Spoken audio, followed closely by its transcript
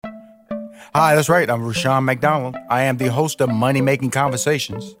Hi, that's right. I'm Rushion McDonald. I am the host of Money Making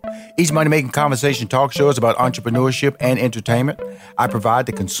Conversations. Each Money Making Conversation talk show is about entrepreneurship and entertainment. I provide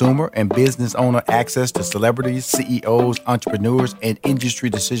the consumer and business owner access to celebrities, CEOs, entrepreneurs, and industry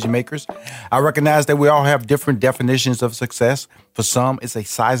decision makers. I recognize that we all have different definitions of success. For some, it's a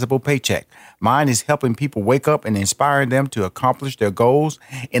sizable paycheck. Mine is helping people wake up and inspiring them to accomplish their goals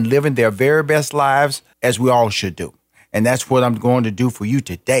and living their very best lives, as we all should do. And that's what I'm going to do for you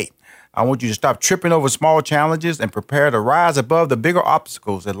today. I want you to stop tripping over small challenges and prepare to rise above the bigger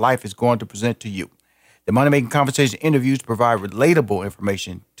obstacles that life is going to present to you. The Money Making Conversation interviews provide relatable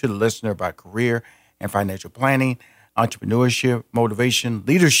information to the listener about career and financial planning, entrepreneurship, motivation,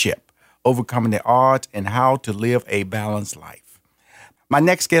 leadership, overcoming the odds, and how to live a balanced life. My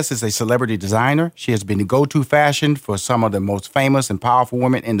next guest is a celebrity designer. She has been the go-to fashion for some of the most famous and powerful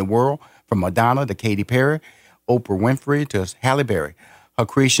women in the world, from Madonna to Katy Perry, Oprah Winfrey to Halle Berry. Her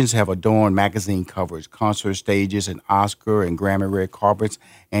creations have adorned magazine covers, concert stages, and Oscar and Grammy red carpets.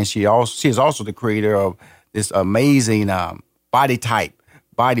 And she is also the creator of this amazing body type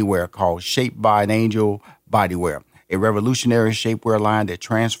bodywear called Shaped by an Angel Bodywear, a revolutionary shapewear line that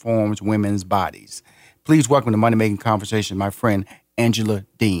transforms women's bodies. Please welcome to Money Making Conversation, my friend Angela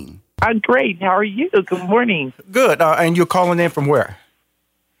Dean. I'm great. How are you? Good morning. Good. And you're calling in from where?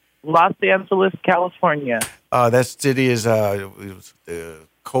 Los Angeles, California. That city is the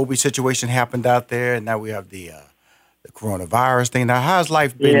Kobe situation happened out there, and now we have the coronavirus thing. Now, how's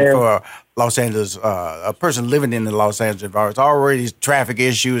life been for Los Angeles? A person living in the Los Angeles environment, there's always traffic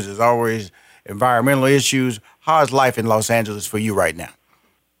issues, there's always environmental issues. How's life in Los Angeles for you right now?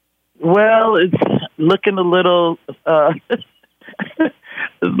 Well, it's looking a little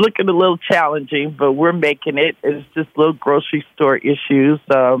challenging, but we're making it. It's just little grocery store issues,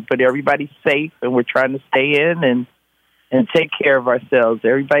 but everybody's safe, and we're trying to stay in and take care of ourselves.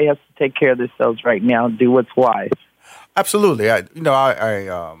 Everybody has to take care of themselves right now and do what's wise. Absolutely. I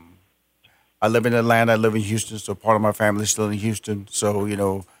live in Atlanta. I live in Houston, so part of my family is still in Houston. So,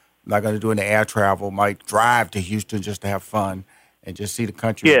 I'm not going to do any air travel. Might drive to Houston just to have fun and just see the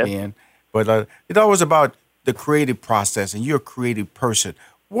country again. But it's always about the creative process, and you're a creative person.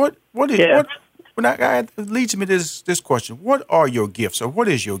 What leads me to this question? What are your gifts, or what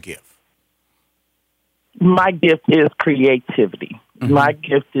is your gift? My gift is creativity. Mm-hmm. My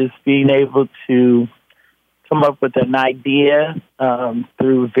gift is being able to come up with an idea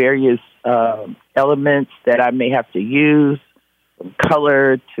through various elements that I may have to use, from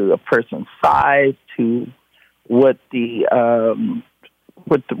color to a person's size to what the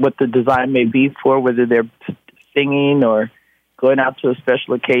design may be for, whether they're singing or going out to a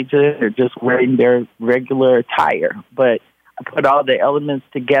special occasion or just wearing their regular attire. But I put all the elements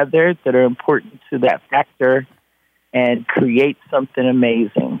together that are important to that factor and create something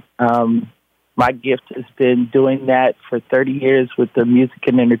amazing. My gift has been doing that for 30 years with the music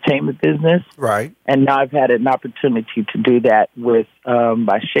and entertainment business. Right. And now I've had an opportunity to do that with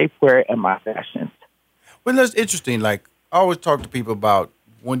my shapewear and my fashions. Well, that's interesting. Like, I always talk to people about,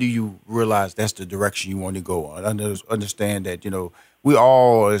 when do you realize that's the direction you want to go on? I understand that, we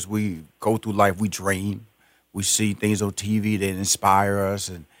all, as we go through life, we dream. We see things on TV that inspire us,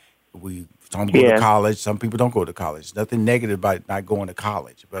 and some go to college. Some people don't go to college. Nothing negative about not going to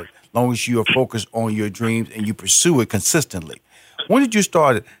college. But as long as you are focused on your dreams and you pursue it consistently. When did you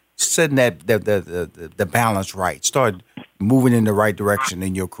start setting the balance right, start moving in the right direction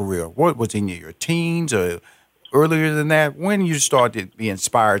in your career? What was in your teens or earlier than that? When you started to be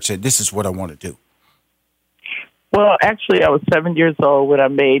inspired, said, this is what I want to do? Well, actually, I was 7 years old when I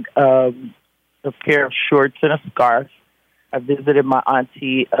made a pair of shorts and a scarf. I visited my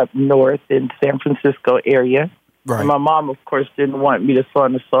auntie up north in San Francisco area. Right. And my mom, of course, didn't want me to sew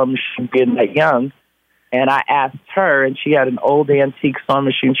on the sewing machine being that young. And I asked her, and she had an old antique sewing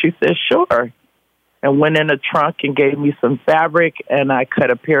machine. She said, sure. And went in a trunk and gave me some fabric, and I cut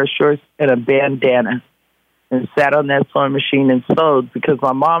a pair of shorts and a bandana and sat on that sewing machine and sewed, because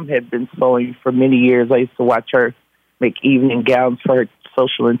my mom had been sewing for many years. I used to watch her make evening gowns for her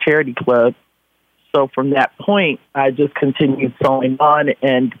social and charity club. So from that point, I just continued sewing on,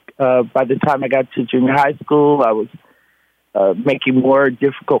 and by the time I got to junior high school, I was making more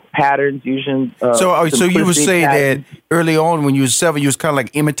difficult patterns using So you would say patterns. that early on when you were 7, you was kind of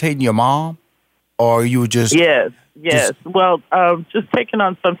like imitating your mom? Or you were just... Yes. Well, just taking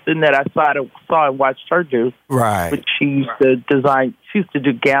on something that I saw and watched her do. Right. But she used to design, she used to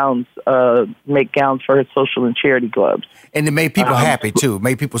do gowns, make gowns for her social and charity clubs. And it made people happy, too. It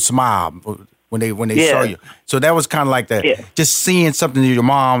made people smile when they saw you. So that was kind of like that, just seeing something to your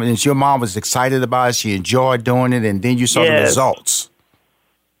mom, and your mom was excited about it, she enjoyed doing it, and then you saw the results.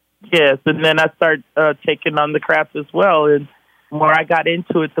 Yes, and then I started taking on the craft as well. And the more I got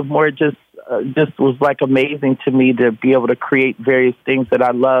into it, the more it just was like amazing to me to be able to create various things that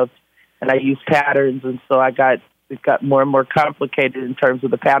I loved. And I used patterns, and so it got more and more complicated in terms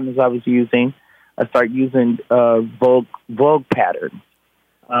of the patterns I was using. I started using Vogue patterns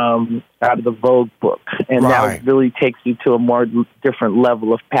out of the Vogue book, and that really takes you to a more different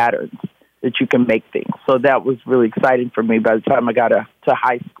level of patterns that you can make things. So that was really exciting for me. By the time I got to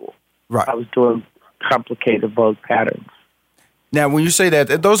high school, I was doing complicated Vogue patterns. Now, when you say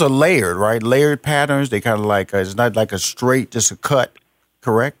that, those are layered, right? Layered patterns. They kind of like it's not like a straight, just a cut,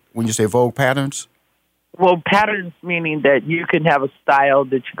 correct? When you say Vogue patterns. Well, patterns meaning that you can have a style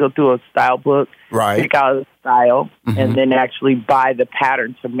that you go through a style book, pick out a style, and then actually buy the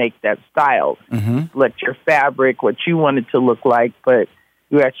pattern to make that style. Select your fabric, what you want it to look like, but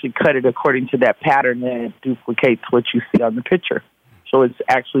you actually cut it according to that pattern, and it duplicates what you see on the picture. So it's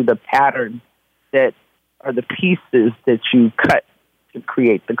actually the pattern that are the pieces that you cut to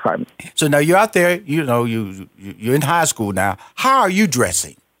create the garment. So now you're out there, you're in high school now. How are you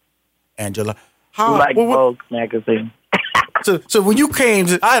dressing, Angela? Vogue magazine. So when you came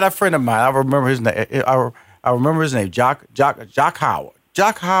I had a friend of mine. I remember his name. I remember his name, Jock Howard.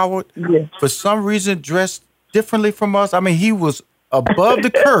 Jock Howard, for some reason, dressed differently from us. I mean, he was above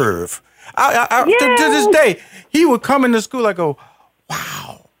the curve. To this day, he would come into school. I go,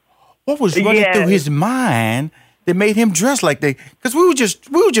 wow, what was running through his mind that made him dress like that? Because we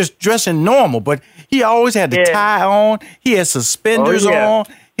were just dressing normal, but he always had the tie on. He had suspenders on.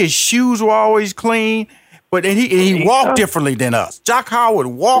 His shoes were always clean, but he walked differently than us. Jock Howard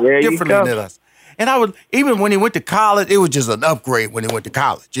walked differently than us. And even when he went to college, it was just an upgrade when he went to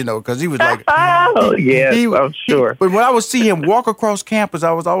college, because he was like, I'm sure. But when I would see him walk across campus,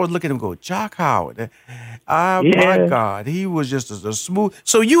 I was always looking at him and go, Jock Howard. My God, he was just a smooth.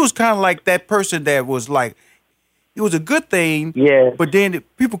 So you was kind of like that person that was like, it was a good thing, but then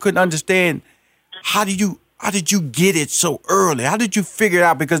people couldn't understand how did you get it so early? How did you figure it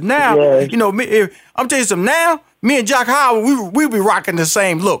out? Because now, I'm telling you something. Now, me and Jock Howard, we be rocking the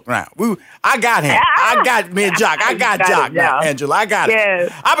same look now. I got him. I got me and Jock. I got Jock now, Angela. I got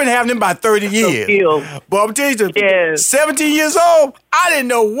it. I've been having him about 30 years. But I'm telling you, 17 years old, I didn't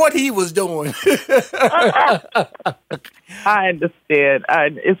know what he was doing. I understand.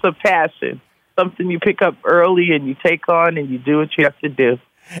 It's a passion. Something you pick up early and you take on and you do what you have to do.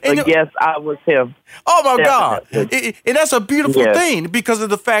 But yes, I was him. Oh, my God. And that's a beautiful thing because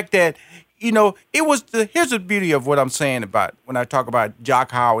of the fact that, it was here's the beauty of what I'm saying about when I talk about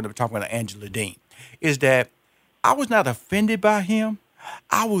Jock Howard and I'm talking about Angela Dean, is that I was not offended by him.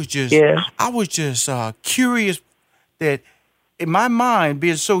 I was just curious that in my mind,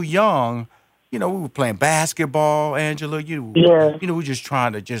 being so young, we were playing basketball, Angela. We were just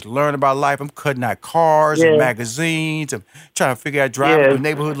trying to just learn about life. I'm cutting out cars and magazines. I'm trying to figure out driving through the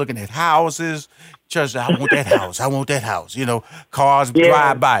neighborhood, looking at houses. Just, I want that house. I want that house. Cars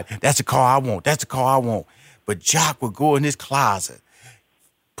drive by. That's the car I want. That's the car I want. But Jock would go in his closet,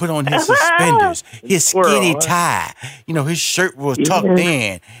 put on his suspenders, his skinny tie. His shirt was tucked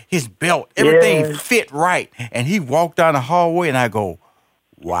in, his belt, everything fit right. And he walked down the hallway, and I go,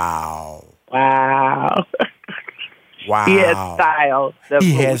 wow. Wow. He had style.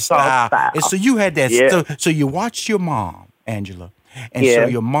 He had style. And so you had that. So you watched your mom, Angela. And so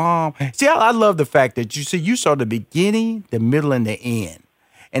your mom, I love the fact that you saw the beginning, the middle, and the end.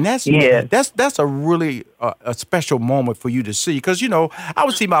 And that's a really a special moment for you to see. Because, I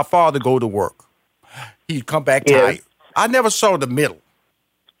would see my father go to work. He'd come back tired. I never saw the middle.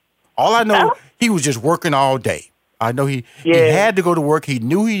 All I know, he was just working all day. I know he had to go to work. He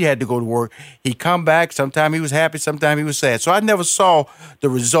knew he had to go to work. He'd come back. Sometimes he was happy. Sometimes he was sad. So I never saw the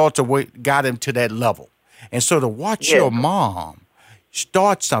results of what got him to that level. And so to watch your mom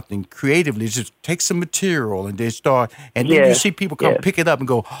start something creatively, just take some material and then then you see people come pick it up and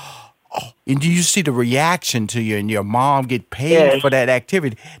go, oh, and do you see the reaction to you and your mom get paid for that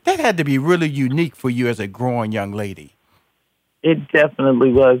activity? That had to be really unique for you as a growing young lady. It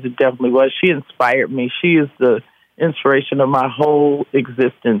definitely was. She inspired me. She is the inspiration of my whole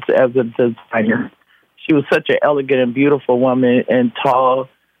existence as a designer. She was such an elegant and beautiful woman and tall,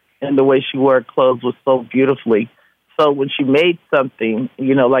 and the way she wore clothes was so beautifully. So when she made something,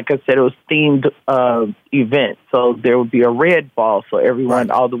 like I said, it was themed event. So there would be a red ball. So everyone,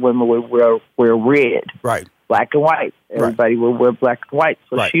 all the women would wear red, black and white. Everybody would wear black and white.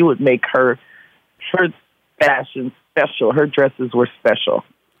 So she would make her fashion special. Her dresses were special.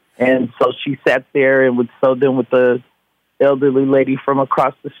 And so she sat there and would sew them with the elderly lady from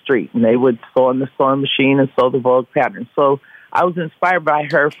across the street. And they would sew on the sewing machine and sew the Vogue pattern. So I was inspired by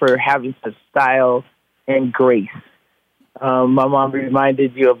her for having such style and grace. My mom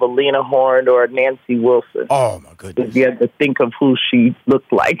reminded you of Alina Horn or Nancy Wilson. Oh, my goodness. You had to think of who she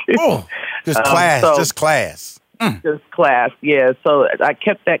looked like. Oh, just class, just class. Just class, yeah. So I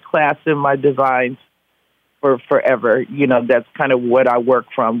kept that class in my designs for forever. You know, that's kind of what I work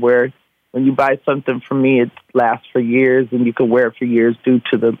from, where when you buy something from me, it lasts for years and you can wear it for years due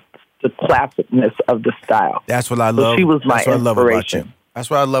to the classicness of the style. That's what I love. So she was my inspiration. That's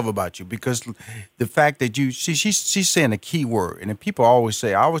what I love about you, because the fact that she's saying a key word, and then people always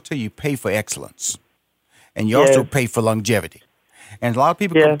say, I always tell you, pay for excellence, and you also pay for longevity. And a lot of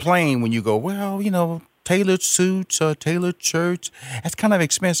people complain when you go, well, you know, tailored suits or tailored shirts, that's kind of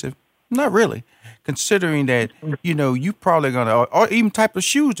expensive. Not really, considering that, you know, you probably gonna, or even type of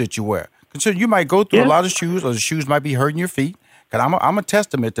shoes that you wear. Consider you might go through a lot of shoes, or the shoes might be hurting your feet. Because I'm a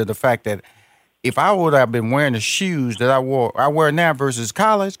testament to the fact that if I would have been wearing the shoes that I wear now versus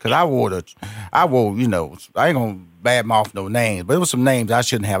college, because I wore, you know, I ain't gonna badmouth no names, but it was some names I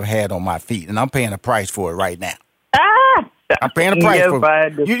shouldn't have had on my feet, and I'm paying a price for it right now. I'm paying a price for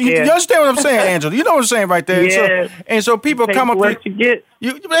it. You understand what I'm saying, Angela? You know what I'm saying right there. Yeah. So people come up with what you get.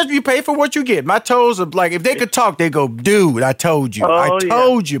 You pay for what you get. My toes are like, if they could talk, they go, dude, I told you. I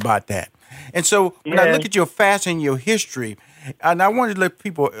told you about that. And so when I look at your fashion, your history, and I wanted to let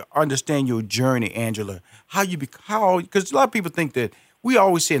people understand your journey, Angela, because a lot of people think that we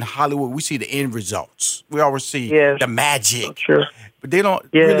always see in Hollywood, we see the end results. We always see the magic, but they don't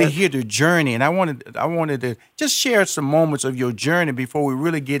really hear the journey. And I wanted to just share some moments of your journey before we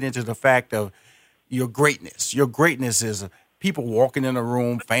really get into the fact of your greatness. Your greatness is people walking in a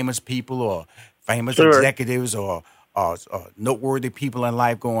room, famous people or famous executives or noteworthy people in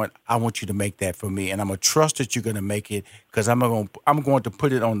life going, I want you to make that for me, and I'm gonna trust that you're gonna make it, because I'm going to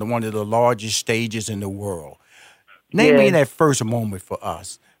put it on one of the largest stages in the world. Name me that first moment for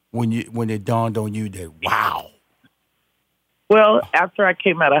us when it dawned on you that wow. Well, after I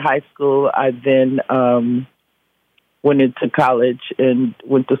came out of high school, I then went into college and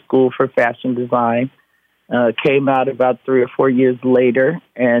went to school for fashion design. Came out about 3 or 4 years later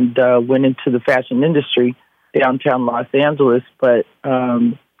and went into the fashion industry downtown Los Angeles, but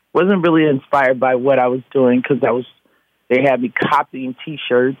wasn't really inspired by what I was doing, because they had me copying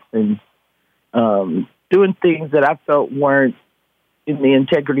T-shirts and doing things that I felt weren't in the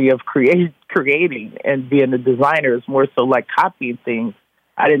integrity of creating and being a designer. Is more so like copying things.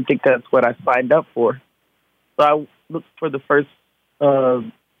 I didn't think that's what I signed up for. So I looked for the first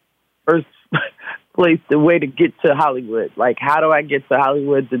place, the way to get to Hollywood. Like, how do I get to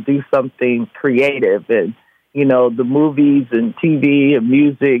Hollywood to do something creative? And you know, the movies and TV and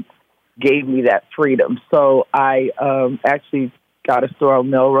music gave me that freedom. So I actually got a store on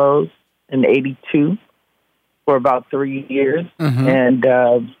Melrose in '82 for about 3 years, and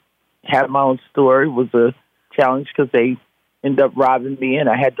had my own store. It was a challenge because they ended up robbing me, and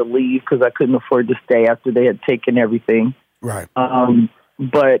I had to leave because I couldn't afford to stay after they had taken everything. Right.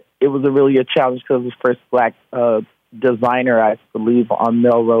 But it was really a challenge because it was the first black designer, I believe, on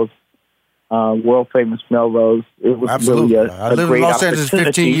Melrose. World famous Melrose. It was really a I lived in Los Angeles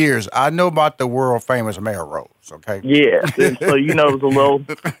 15 years. I know about the world famous Melrose. Okay. Yeah. So it was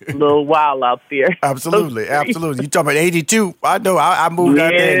a little wild out there. Absolutely. You talking about 82? I know. I moved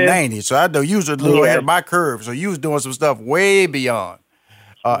out there in 90, so I know you was a little ahead of my curve. So you was doing some stuff way beyond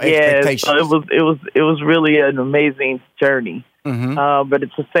expectations. So it was really an amazing journey. But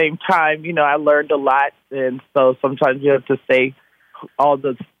at the same time, you know, I learned a lot, and so sometimes you have to say all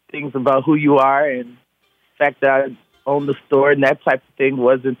the things about who you are, and the fact that I owned the store and that type of thing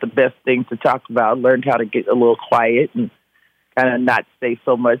wasn't the best thing to talk about. I learned how to get a little quiet and kind of not say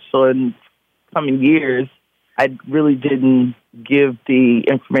so much. So in coming years, I really didn't give the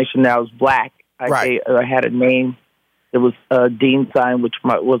information that I was black. I had a name. It was Dean Sign, which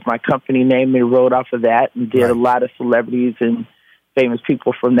was my company name. They wrote off of that and did a lot of celebrities and famous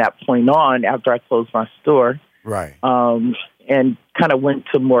people from that point on after I closed my store. Right. And kind of went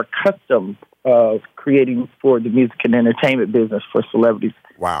to more custom creating for the music and entertainment business for celebrities.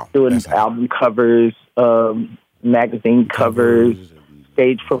 Wow. Doing album covers, magazine covers,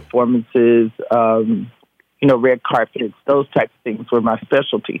 stage performances, red carpets, those types of things were my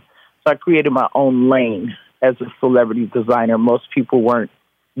specialty. So I created my own lane as a celebrity designer. Most people weren't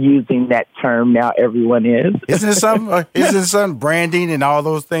using that term. Now everyone is. Isn't it something branding and all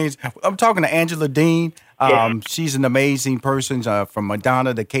those things? I'm talking to Angela Dean. She's an amazing person, from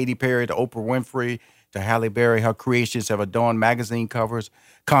Madonna to Katy Perry to Oprah Winfrey to Halle Berry. Her creations have adorned magazine covers,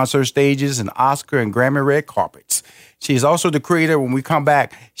 concert stages, and Oscar and Grammy red carpets. She is also the creator, when we come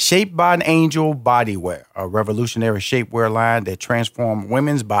back, Shaped by an Angel Bodywear, a revolutionary shapewear line that transforms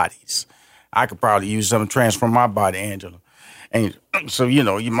women's bodies. I could probably use something to transform my body, Angela. And so,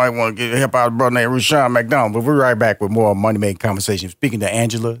 you might want to get help out a brother named Rushion McDonald. But we're right back with more Money Making Conversation. Speaking to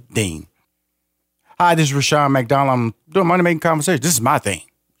Angela Dean. Hi, this is Rushion McDonald. I'm doing Money Making Conversation. This is my thing.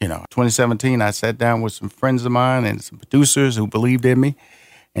 2017, I sat down with some friends of mine and some producers who believed in me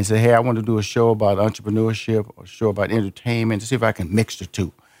and said, hey, I want to do a show about entrepreneurship or a show about entertainment to see if I can mix the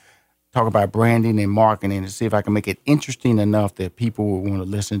two. Talk about branding and marketing to see if I can make it interesting enough that people will want to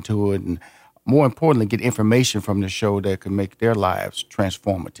listen to it, and more importantly, get information from the show that can make their lives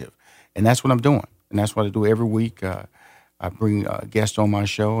transformative. And that's what I'm doing. And that's what I do every week. I bring guests on my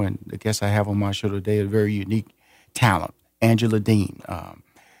show, and the guest I have on my show today is a very unique talent, Angela Dean.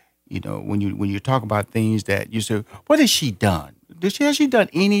 When you talk about things that you say, what has she done? Has she done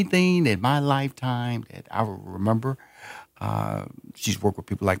anything in my lifetime that I will remember? She's worked with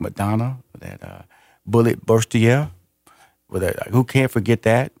people like Madonna, that Bullet Bustier. Who can't forget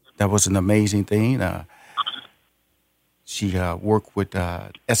that? That was an amazing thing. She worked with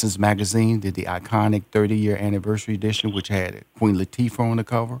Essence Magazine, did the iconic 30-year anniversary edition, which had Queen Latifah on the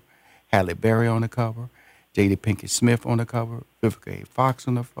cover, Halle Berry on the cover, Jada Pinkett Smith on the cover, Vivica A. Fox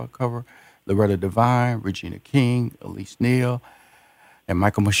on the cover, Loretta Devine, Regina King, Elise Neal, and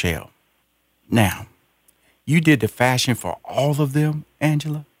Michael Michelle. Now, you did the fashion for all of them,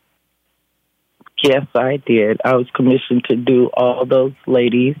 Angela? Yes, I did. I was commissioned to do all those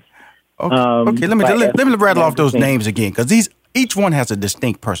ladies. Okay. Let me rattle off those names again, because each one has a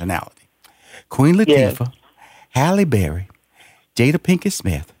distinct personality. Queen Latifah, yes. Halle Berry, Jada Pinkett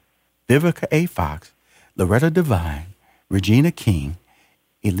Smith, Vivica A. Fox, Loretta Devine, Regina King,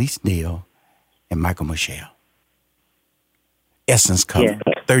 Elise Neal, and Michael Michelle. Essence cover,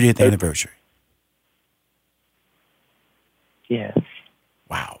 yes. 30th anniversary. Yes.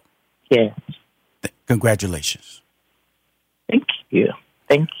 Wow. Yes. Congratulations. Thank you.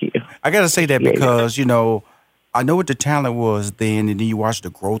 Thank you. I got to say that because, I know what the talent was then, and then you watch the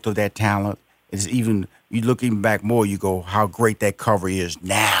growth of that talent. It's even, you look even back more, you go, how great that cover is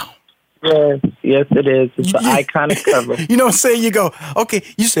now. Yes, it is. It's an iconic cover. You know what I'm saying? You go, okay,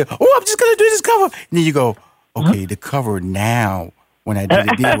 you said, oh, I'm just going to do this cover. And then you go, okay, the cover now, when I did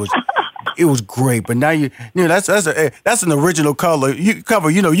it, it was great. But now that's an original cover. You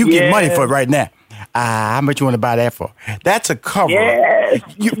get money for it right now. How much you want to buy that for? That's a cover. Yes.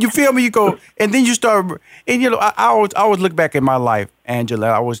 You feel me? You go, and then you start, and I always look back at my life, Angela.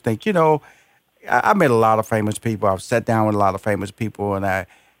 I always think, I met a lot of famous people. I've sat down with a lot of famous people, and I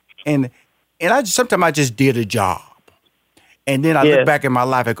sometimes I just did a job, and then I look back at my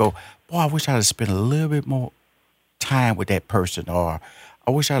life and go, boy, I wish I'd have spent a little bit more time with that person, or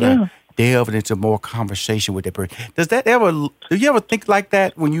I wish I'd have delved into more conversation with that person. Do you ever think like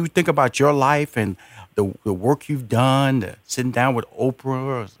that when you think about your life and the work you've done, sitting down with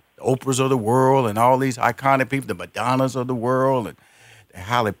Oprah, the Oprahs of the world, and all these iconic people, the Madonnas of the world, and the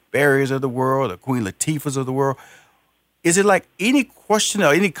Halle Berrys of the world, the Queen Latifahs of the world? Is it like any question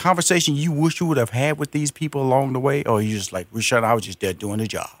or any conversation you wish you would have had with these people along the way, or are you just like, Rushion, I was just there doing the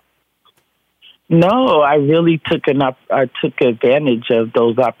job? No, I really took advantage of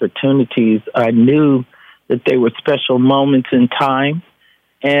those opportunities. I knew that they were special moments in time,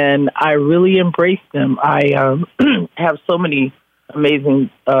 and I really embraced them. I have so many amazing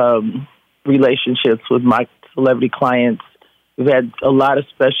relationships with my celebrity clients. We've had a lot of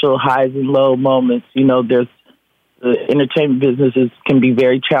special highs and low moments. The entertainment businesses can be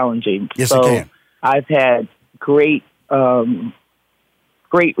very challenging. Yes, it can. I've had great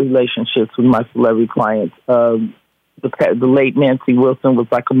relationships with my celebrity clients. The late Nancy Wilson was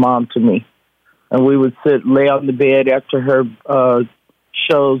like a mom to me. And we would lay on the bed after her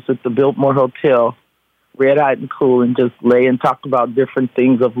shows at the Biltmore Hotel, red-eyed and cool, and just lay and talk about different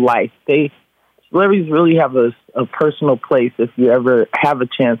things of life. Celebrities really have a personal place if you ever have a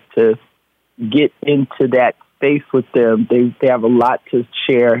chance to get into that space with them. They have a lot to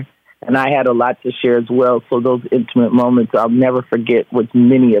share. And I had a lot to share as well. So those intimate moments, I'll never forget with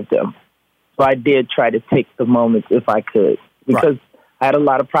many of them. So I did try to take the moments if I could, because I had a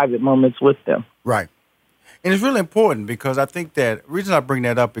lot of private moments with them. Right. And it's really important because I think that the reason I bring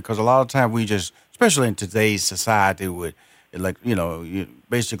that up because a lot of times we just, especially in today's society with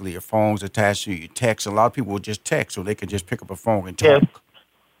basically your phone's attached to you text. A lot of people will just text so they can just pick up a phone and talk.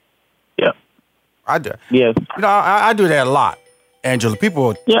 Yeah. I do. Yes. I do that a lot. Angela,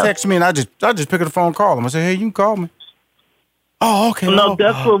 people text me and I just pick up the phone and call them. I say, hey, you can call me. Oh, okay. No,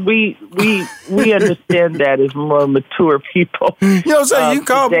 that's what we understand that as more mature people. You know what I'm saying? You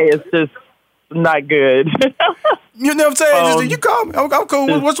call today me. it's just not good. You know what I'm saying? Just, you call me. I'm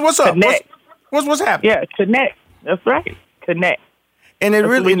cool. What's up? Connect. What's happening? Yeah, connect. That's right. Connect. And it That's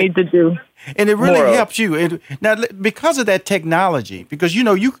really what we need to do. And it really more helps you. And now, because of that technology, because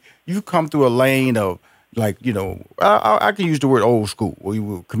you come through a lane of, like, I can use the word old school.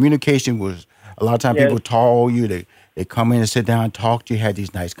 Where communication was a lot of times people call you. They come in and sit down and talk to you, have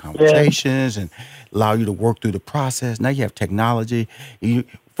these nice conversations, and allow you to work through the process. Now you have technology.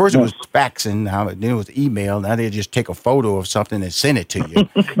 First it was faxing, now then it was email. Now they just take a photo of something and send it to you.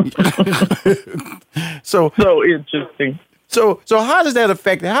 So interesting. So how has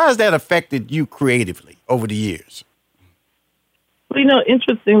that affected you creatively over the years? Well,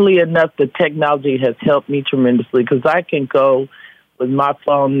 interestingly enough, the technology has helped me tremendously because I can go with my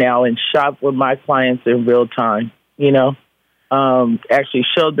phone now and shop with my clients in real time. Actually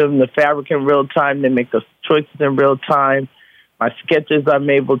show them the fabric in real time. They make the choices in real time. My sketches I'm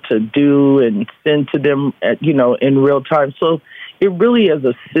able to do and send to them, in real time. So it really has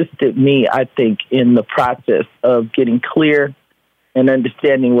assisted me, I think, in the process of getting clear and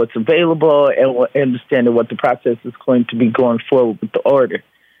understanding what's available and understanding what the process is going to be going forward with the order.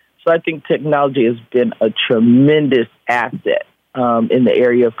 So I think technology has been a tremendous asset in the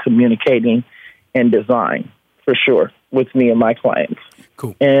area of communicating and design, for sure, with me and my clients.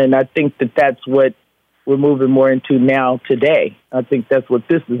 Cool. And I think that that's what we're moving more into now today. I think that's what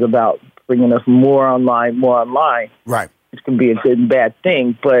this is about, bringing us more online. Right. It can be a good and bad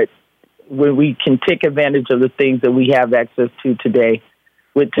thing, but when we can take advantage of the things that we have access to today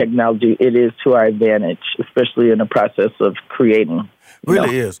with technology, it is to our advantage, especially in the process of creating.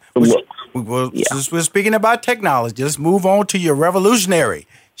 Really is. Since we're speaking about technology, let's move on to your revolutionary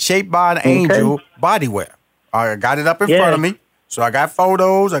Shaped by an Angel bodywear. I got it up in front of me. So I got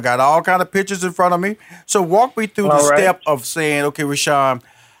photos. I got all kind of pictures in front of me. So walk me through the step of saying, okay, Rashawn,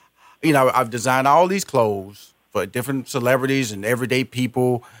 I've designed all these clothes for different celebrities and everyday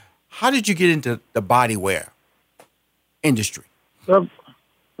people. How did you get into the bodywear industry? Well,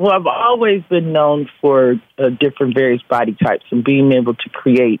 I've always been known for different various body types and being able to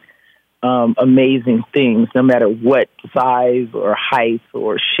create amazing things, no matter what size or height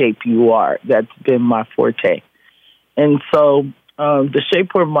or shape you are. That's been my forte. And so the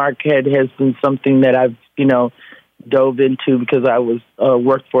shapewear market has been something that I've, dove into because I was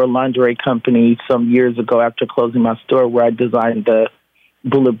worked for a lingerie company some years ago after closing my store, where I designed the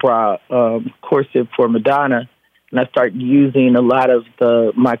bullet bra corset for Madonna, and I started using a lot of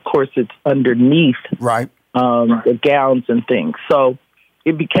my corsets underneath the gowns and things. So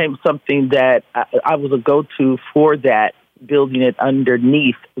it became something that I was a go-to for that, building it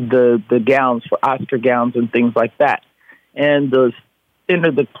underneath the gowns for Oscar gowns and things like that. And the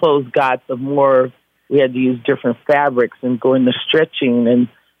thinner the clothes got, the more we had to use different fabrics and go into stretching. And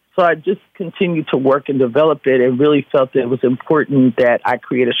so I just continued to work and develop it, and really felt that it was important that I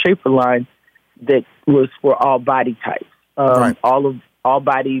create a shaper line that was for all body types. All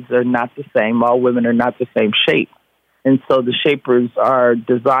bodies are not the same. All women are not the same shape. And so the shapers are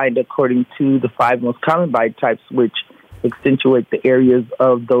designed according to the 5 most common body types, which accentuate the areas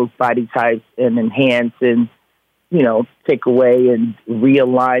of those body types and enhance and, take away and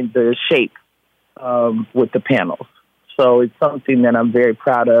realign the shape with the panels. So it's something that I'm very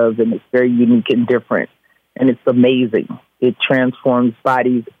proud of, and it's very unique and different. And it's amazing. It transforms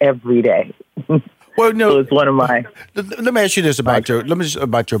bodies every day. Well, no. So it's one of my. Let me ask you this about your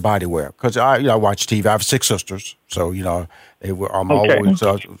bodywear, because I watch TV. I have 6 sisters, so they were. I'm always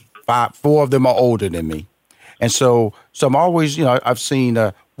 4 of them are older than me, and so I'm always I've seen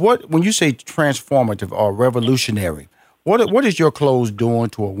when you say transformative or revolutionary, what is your clothes doing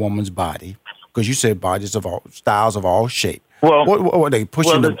to a woman's body? Because you said bodies of all styles of all shape. Well, what are they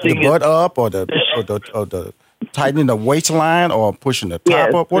pushing the butt up or the tightening the waistline or pushing the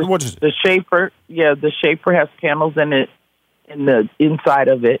top up? What is it? The shaper, the shaper has panels in it, in the inside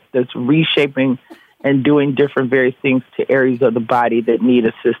of it, that's reshaping and doing different various things to areas of the body that need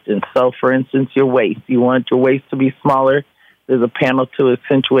assistance. So, for instance, your waist. You want your waist to be smaller. There's a panel to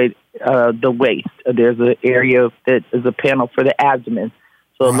accentuate the waist. There's an area that is a panel for the abdomen.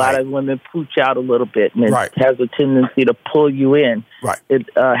 So a lot of women pooch out a little bit, and it has a tendency to pull you in. It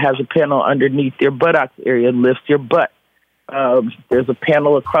has a panel underneath your buttocks area and lifts your butt. There's a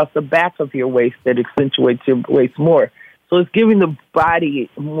panel across the back of your waist that accentuates your waist more. So it's giving the body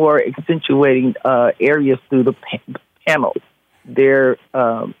more accentuating areas through the panels. They're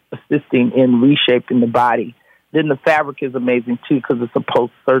assisting in reshaping the body. Then the fabric is amazing, too, because it's a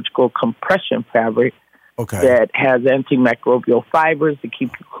post-surgical compression fabric that has antimicrobial fibers to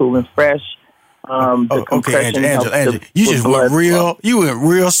keep you cool and fresh. Okay, Angela, you went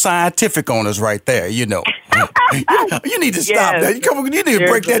real scientific on us right there. You know, you need to stop that. You need to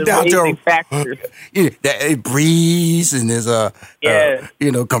break that down to factors. That it breathes and there's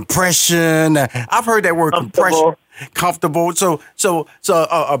compression. I've heard that word compression. Comfortable. So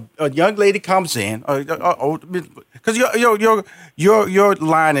a young lady comes in, because your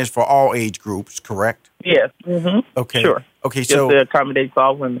line is for all age groups, correct? Yes. Mm-hmm. Okay. Sure. Okay. So it accommodates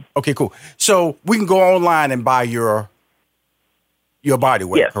all women. Okay. Cool. So we can go online and buy your body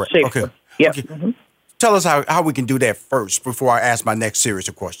weight, yes, correct? Shapewear. Okay. Yep. Okay. Mm-hmm. Tell us how we can do that first before I ask my next series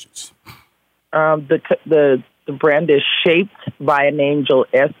of questions. The brand is Shaped by an Angel,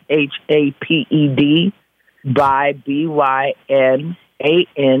 SHAPED. By BYNAN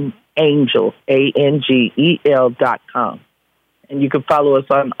Angel ANGEL.com, and you can follow us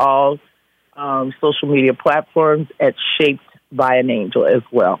on all social media platforms at Shaped by an Angel as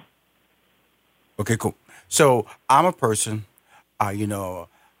well. Okay, cool. So I'm a person, I'm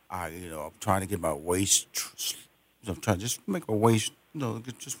trying to get my waist. I'm trying to just make my waist,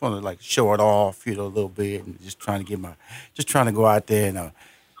 just want to like show it off, a little bit, and just trying to go out there and.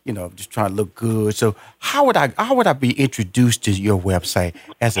 Just trying to look good. So how would I be introduced to your website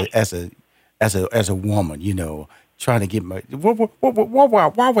as a woman? Trying to get my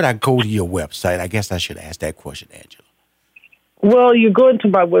why would I go to your website? I guess I should ask that question, Angela. Well, you go into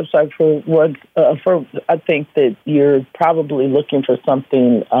my website for I think that you're probably looking for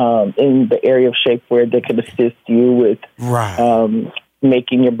something in the area of shapewear that could assist you with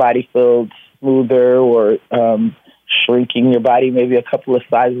making your body feel smoother or shrinking your body maybe a couple of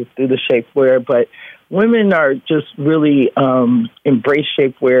sizes through the shapewear. But women are just really embrace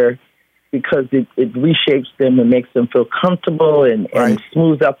shapewear because it reshapes them and makes them feel comfortable and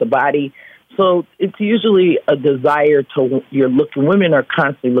smooths out the body. So it's usually a desire women are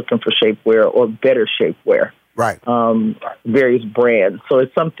constantly looking for shapewear or better shapewear. Right. Various brands. So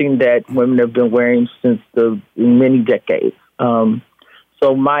it's something that women have been wearing since many decades.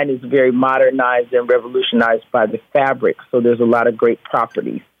 So mine is very modernized and revolutionized by the fabric. So there's a lot of great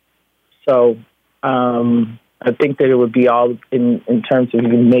properties. So I think that it would be all in terms of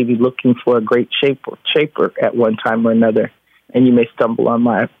you maybe looking for a great shaper at one time or another. And you may stumble on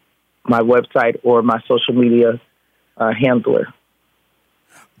my website or my social media handler.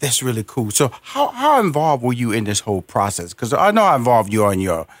 That's really cool. So how involved were you in this whole process? Because I know I involved you on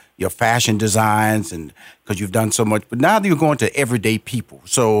your fashion designs and because you've done so much, but now you're going to everyday people.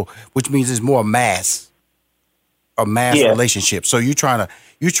 So which means it's more a mass relationship. So you're trying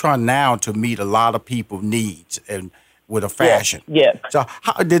now to meet a lot of people's needs and with a fashion. Yes. So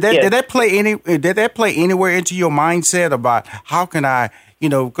did that play anywhere into your mindset about how can I,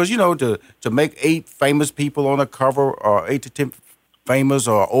 because to make 8 famous people on a cover or 8 to 10 famous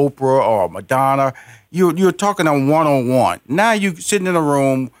or Oprah or Madonna, you're talking on one-on-one. Now you sitting in a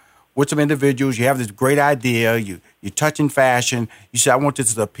room with some individuals, you have this great idea, you're touching fashion, you say, I want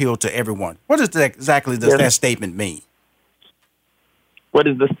this to appeal to everyone. What does that statement mean? What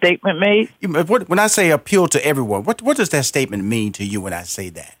is the statement made? When I say appeal to everyone, what does that statement mean to you when I say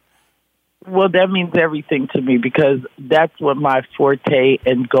that? Well, that means everything to me because that's what my forte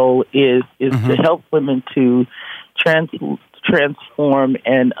and goal is to help women to transform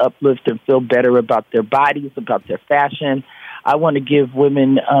and uplift and feel better about their bodies, about their fashion. I want to give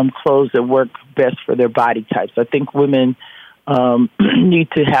women clothes that work best for their body types. I think women need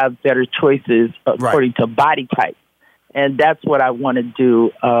to have better choices according to body type. And that's what I want to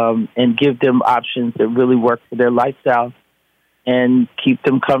do and give them options that really work for their lifestyle and keep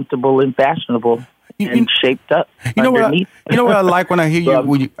them comfortable and fashionable and shaped up underneath. You know what I like when I hear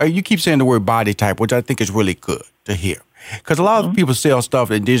you? You keep saying the word body type, which I think is really good to hear. Because a lot of people sell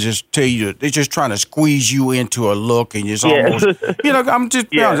stuff and they just tell you, they're just trying to squeeze you into a look and just almost, I'm just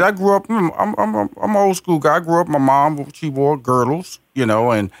honest. I grew up, I'm an old school guy. I grew up, my mom, she wore girdles,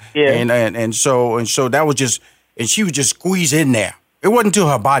 and so that was just, and she would just squeeze in there. It wasn't to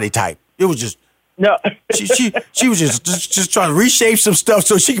her body type. It was just, no. she was just trying to reshape some stuff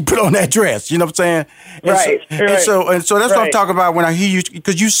so she could put on that dress. You know what I'm saying? And so that's what I'm talking about when I hear you,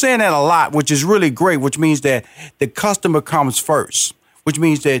 because you're saying that a lot, which is really great, which means that the customer comes first, which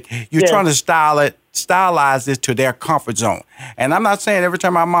means that you're trying to stylize this to their comfort zone. And I'm not saying every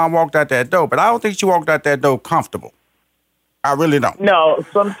time my mom walked out that door, but I don't think she walked out that door comfortable. I really don't. No,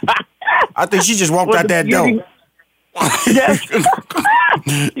 sometimes. I think she just walked out that door. Yes.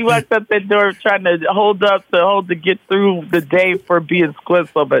 She walked up that door trying to to get through the day for being split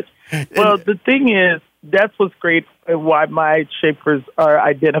so much. Well, the thing is, that's what's great and why my shapers are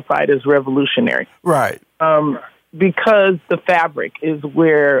identified as revolutionary. Right. Because the fabric is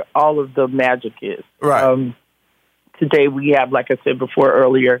where all of the magic is. Right. Today we have, like I said before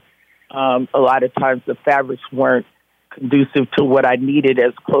earlier, a lot of times the fabrics weren't conducive to what I needed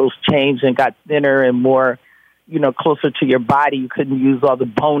as clothes changed and got thinner and more, closer to your body. You couldn't use all the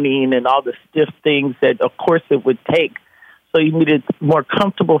boning and all the stiff things that, of course, it would take. So you needed more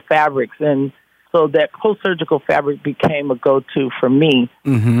comfortable fabrics. And so that post-surgical fabric became a go-to for me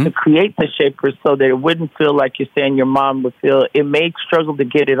to create the shapers so that it wouldn't feel like you're saying your mom would feel. It may struggle to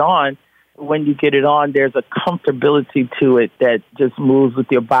get it on. But when you get it on, there's a comfortability to it that just moves with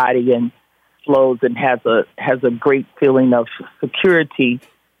your body and flows and has a great feeling of security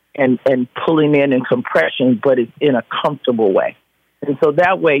and pulling in and compression, but it's in a comfortable way. And so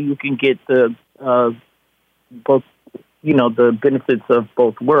that way you can get the both, the benefits of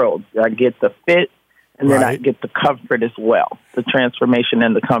both worlds. I get the fit, and then I get the comfort as well, the transformation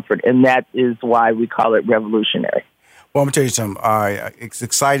and the comfort. And that is why we call it revolutionary. Well, I'm going to tell you something. It's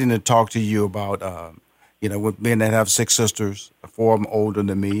exciting to talk to you about, with men that have 6 sisters, 4 of them older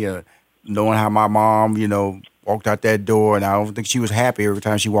than me, knowing how my mom, walked out that door, and I don't think she was happy every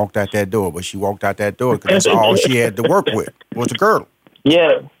time she walked out that door, but she walked out that door because that's all she had to work with was a girdle.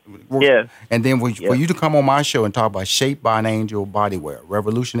 Yeah. Yeah. And then for you to come on my show and talk about Shaped by an Angel bodywear,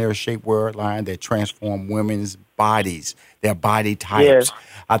 revolutionary shapewear line that transform women's bodies, their body types. Yeah.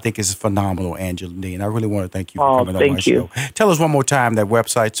 I think it's phenomenal, Angela D. And I really want to thank you for coming on my show. Tell us one more time that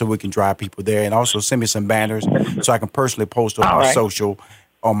website so we can drive people there, and also send me some banners so I can personally post on my social,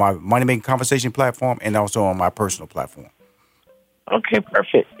 on my Money Making Conversation platform, and also on my personal platform. Okay,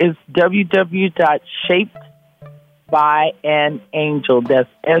 perfect. It's www.shapedbyangel. That's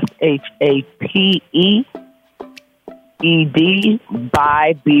SHAPEED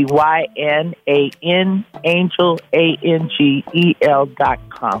by BYNAN Angel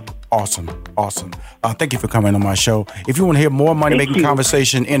ANGEL.com. Awesome. Thank you for coming on my show. If you want to hear more Money Making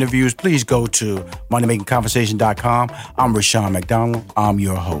Conversation interviews, please go to moneymakingconversation.com. I'm Rushion McDonald. I'm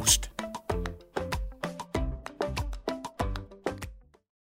your host.